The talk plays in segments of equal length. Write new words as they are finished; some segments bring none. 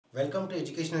Welcome to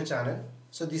educational channel.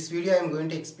 So this video I am going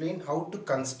to explain how to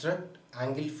construct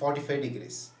angle 45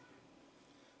 degrees.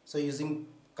 So using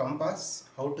compass,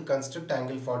 how to construct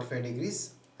angle 45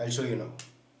 degrees, I'll show you now.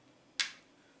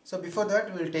 So before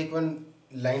that we will take one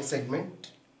line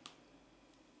segment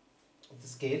of the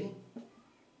scale.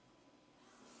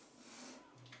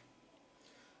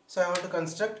 So I want to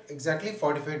construct exactly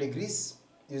 45 degrees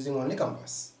using only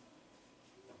compass.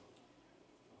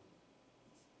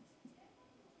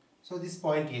 So this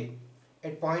point A.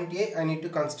 At point A I need to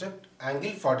construct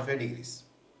angle 45 degrees.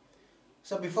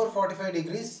 So before 45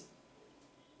 degrees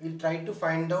we'll try to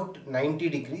find out 90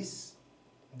 degrees,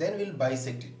 then we'll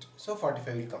bisect it. So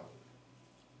 45 will come.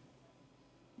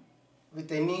 With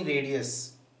any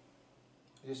radius,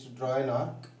 just draw an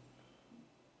arc.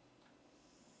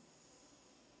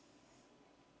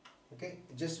 Okay,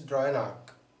 just draw an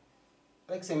arc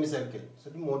like semicircle.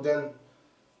 So more than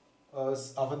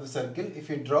half of the circle. If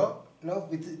you draw now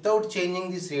without changing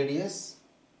this radius,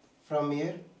 from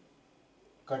here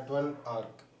cut one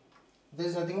arc. There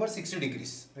is nothing but 60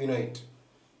 degrees, we know it.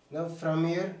 Now from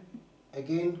here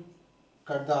again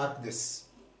cut the arc this,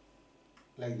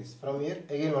 like this. From here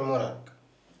again one more arc.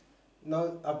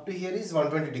 Now up to here is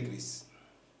 120 degrees.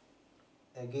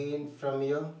 Again from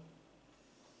here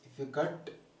if you cut,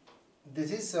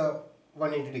 this is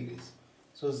 180 degrees.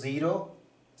 So 0,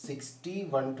 60,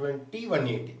 120,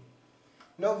 180.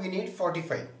 Now we need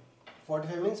 45.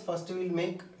 45 means first we will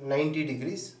make 90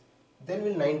 degrees,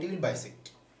 then 90 will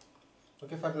bisect.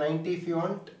 Okay, for 90 if you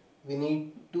want, we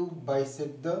need to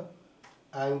bisect the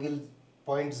angle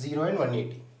point 0 and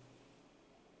 180.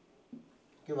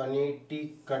 Okay,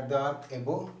 180 cut the arc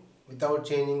above without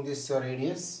changing this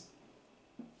radius.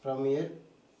 From here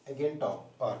again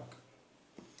top arc.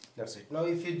 That's it. Now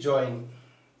if you join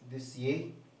this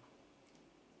A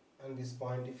and this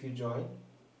point, if you join,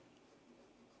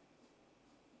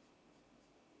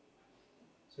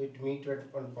 so it meet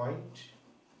at one point.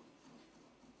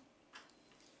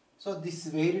 So this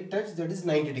where it touches, that is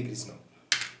 90 degrees now.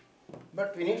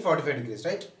 But we need 45 degrees,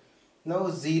 right?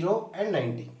 Now 0 and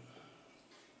 90.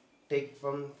 Take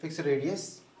from fixed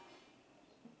radius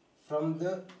from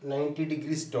the 90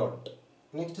 degrees dot.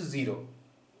 Next to 0.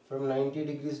 From 90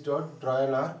 degrees dot, draw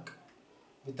an arc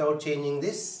without changing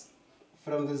this.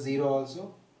 From the 0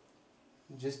 also,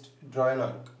 just draw an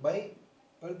arc by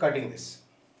cutting this.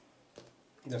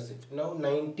 That's it. Now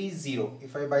 90, 0.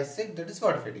 If I bisect, that is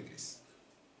 45 degrees.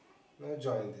 Now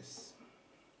join this.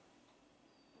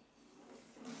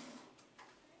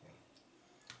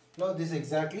 Now this is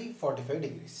exactly 45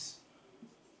 degrees.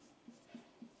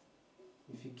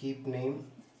 If you keep name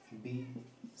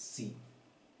BC.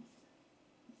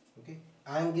 Okay.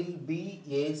 Angle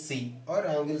BAC or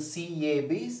angle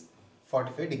CAB is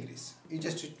 45 degrees. You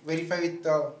just verify with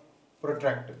the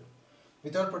protractor.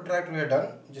 Without protractor we are done.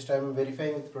 Just I am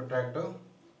verifying with protractor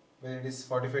whether it is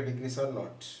 45 degrees or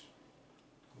not.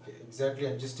 Okay, exactly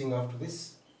adjusting after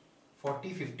this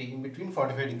 40, 50 in between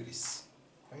 45 degrees.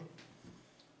 Fine.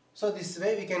 So this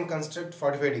way we can construct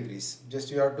 45 degrees.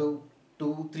 Just you have to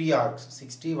 3 arcs,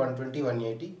 60, 120,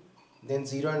 180. Then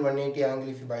 0 and 180 angle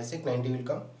if you bisect, 90 will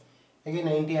come. Again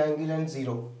 90 angle and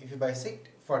 0 if you bisect,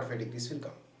 45 degrees will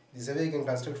come. This way you can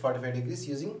construct 45 degrees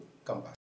using compass.